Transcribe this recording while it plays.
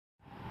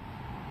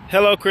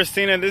Hello,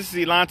 Christina. This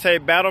is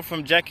Elante Battle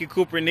from Jackie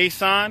Cooper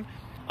Nissan.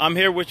 I'm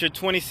here with your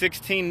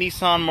 2016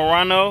 Nissan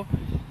Murano,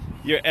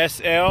 your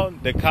SL.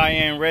 The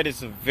Cayenne Red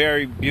is a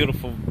very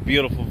beautiful,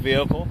 beautiful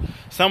vehicle.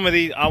 Some of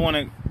these, I want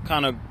to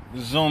kind of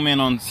zoom in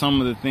on some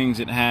of the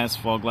things it has: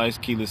 fog lights,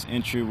 keyless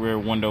entry, rear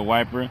window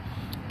wiper,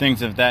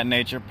 things of that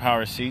nature,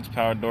 power seats,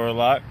 power door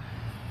lock,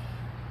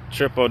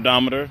 trip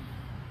odometer,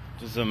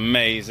 which is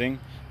amazing.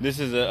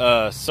 This is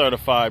a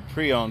certified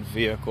pre-owned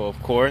vehicle,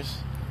 of course.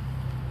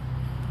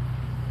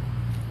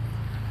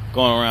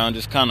 Going around,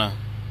 just kind of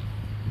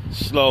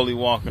slowly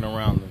walking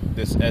around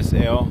this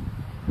SL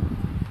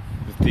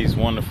with these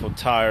wonderful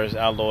tires,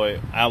 alloy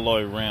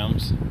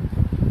rims.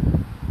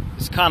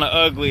 It's kind of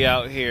ugly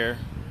out here.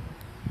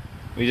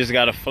 We just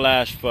got a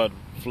flash flood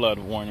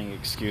warning,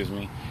 excuse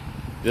me.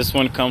 This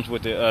one comes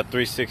with a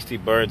 360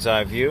 bird's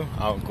eye view.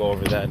 I'll go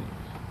over that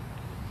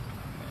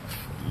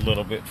a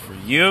little bit for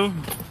you.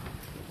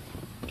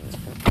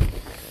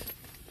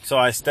 So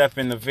I step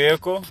in the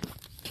vehicle.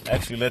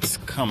 Actually, let's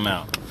come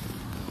out.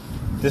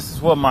 This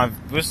is what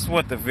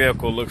the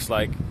vehicle looks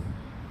like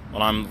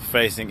when I'm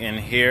facing in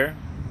here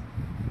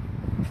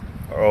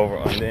or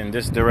over in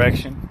this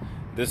direction.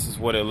 This is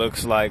what it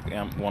looks like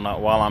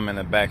while I'm in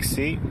the back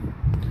seat.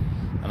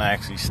 And I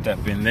actually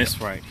step in this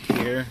right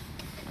here.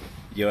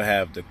 You'll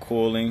have the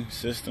cooling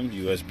system,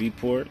 USB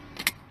port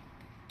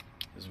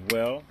as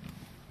well.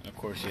 And of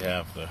course, you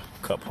have the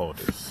cup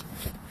holders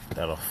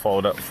that'll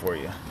fold up for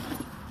you.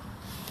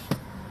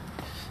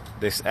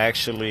 This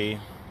actually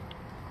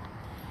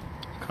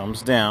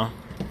comes down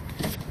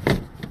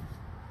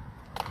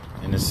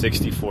in a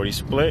 60-40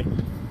 split.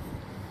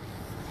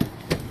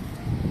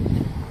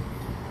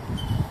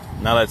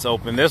 Now let's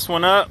open this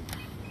one up.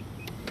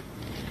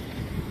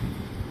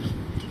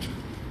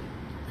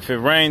 If it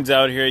rains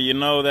out here, you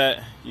know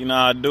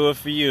I do it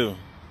for you,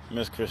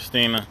 Miss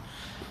Christina.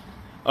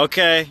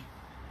 Okay,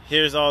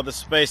 here's all the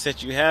space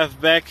that you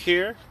have back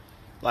here.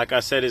 Like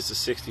I said, it's a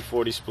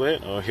 60-40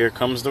 split. Oh, here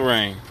comes the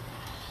rain.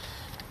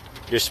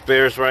 Your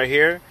spares right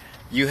here.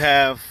 You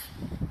have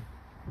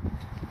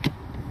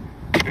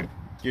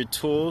your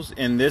tools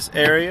in this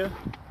area.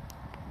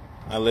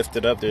 I lift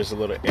it up. There's a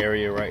little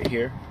area right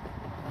here.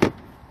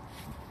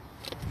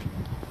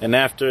 And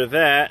after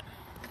that,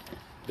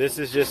 this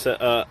is just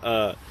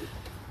a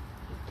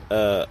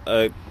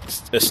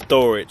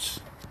storage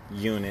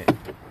unit.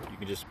 You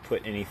can just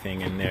put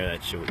anything in there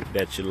that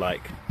you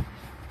like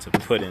to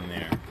put in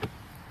there,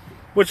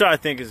 which I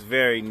think is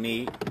very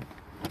neat.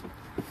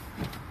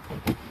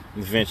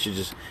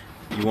 Eventually,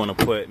 you want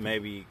to put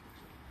maybe,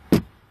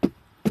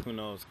 who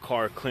knows,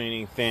 car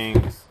cleaning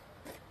things.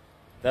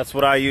 That's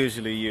what I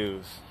usually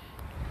use.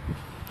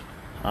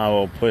 I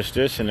will push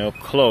this and it'll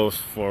close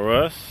for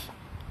us.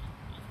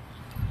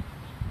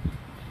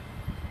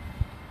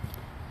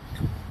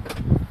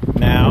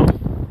 Now,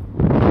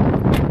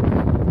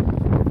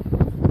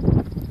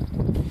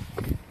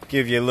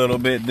 give you a little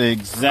bit the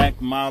exact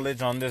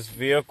mileage on this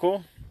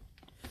vehicle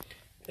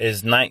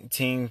is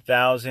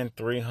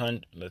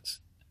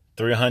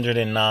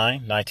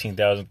 19,309.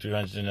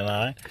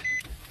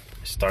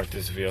 Start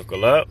this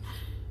vehicle up.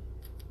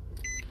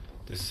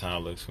 This is how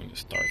it looks when it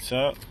starts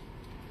up.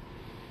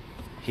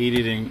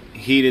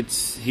 Heated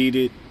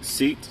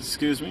seats,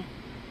 excuse me.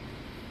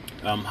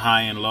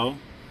 High and low.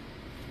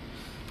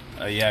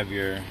 You have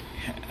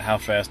how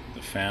fast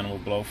the fan will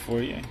blow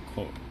for you.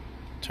 Cool.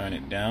 Turn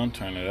it down,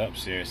 turn it up.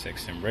 Sirius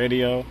XM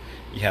radio.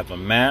 You have a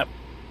map.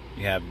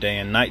 You have day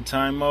and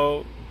nighttime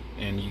mode,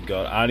 and you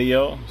go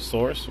audio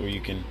source where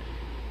you can,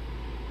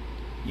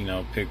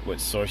 pick what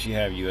source you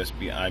have: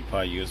 USB,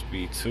 iPod,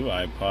 USB 2,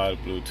 iPod,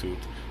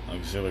 Bluetooth,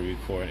 auxiliary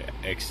cord,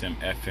 XM,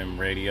 FM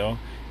radio,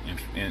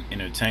 and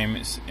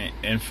entertainment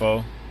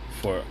info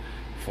for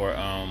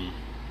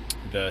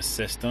the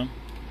system.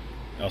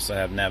 You also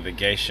have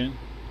navigation,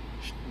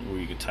 where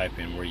you can type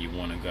in where you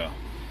want to go.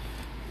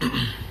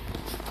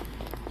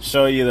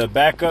 Show you the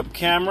backup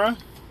camera.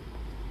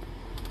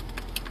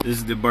 This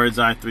is the bird's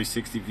eye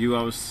 360 view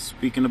I was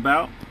speaking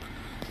about.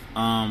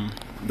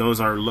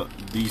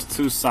 These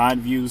two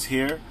side views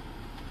here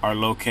are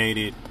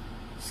located.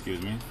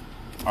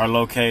 On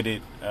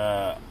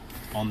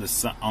the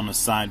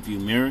side view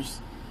mirrors.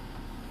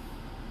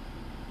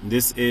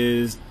 This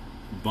is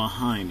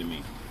behind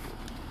me.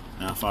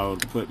 Now, if I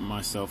would put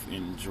myself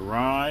in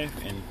drive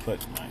and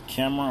put my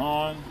camera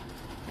on,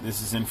 this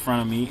is in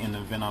front of me. In the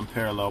event I'm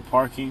parallel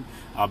parking,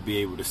 I'll be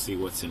able to see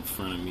what's in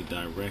front of me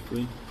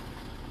directly.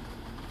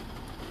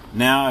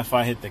 Now, if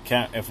I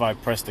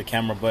press the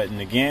camera button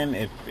again,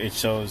 it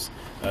shows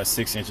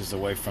 6 inches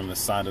away from the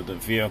side of the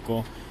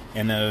vehicle.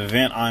 In the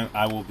event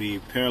I will be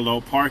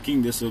parallel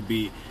parking, this will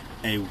be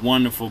a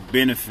wonderful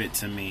benefit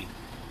to me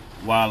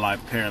while I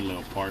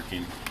parallel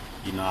parking.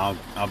 I'll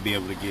be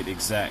able to get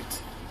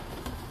exact.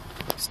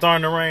 It's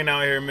starting to rain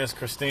out here, Miss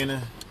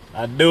Christina.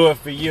 I do it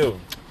for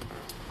you.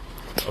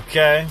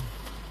 Okay.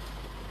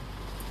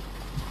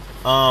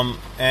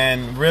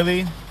 And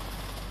really,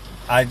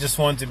 I just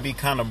wanted to be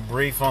kind of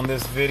brief on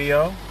this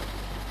video.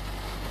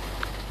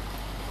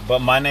 But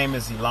my name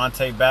is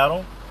Elante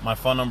Battle. My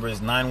phone number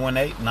is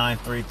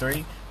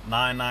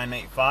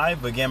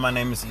 918-933-9985. Again, my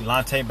name is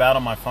Elante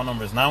Battle. My phone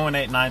number is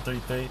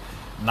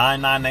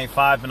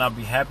 918-933-9985, and I'll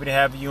be happy to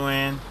have you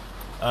in.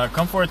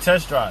 Come for a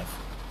test drive.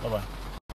 Bye-bye.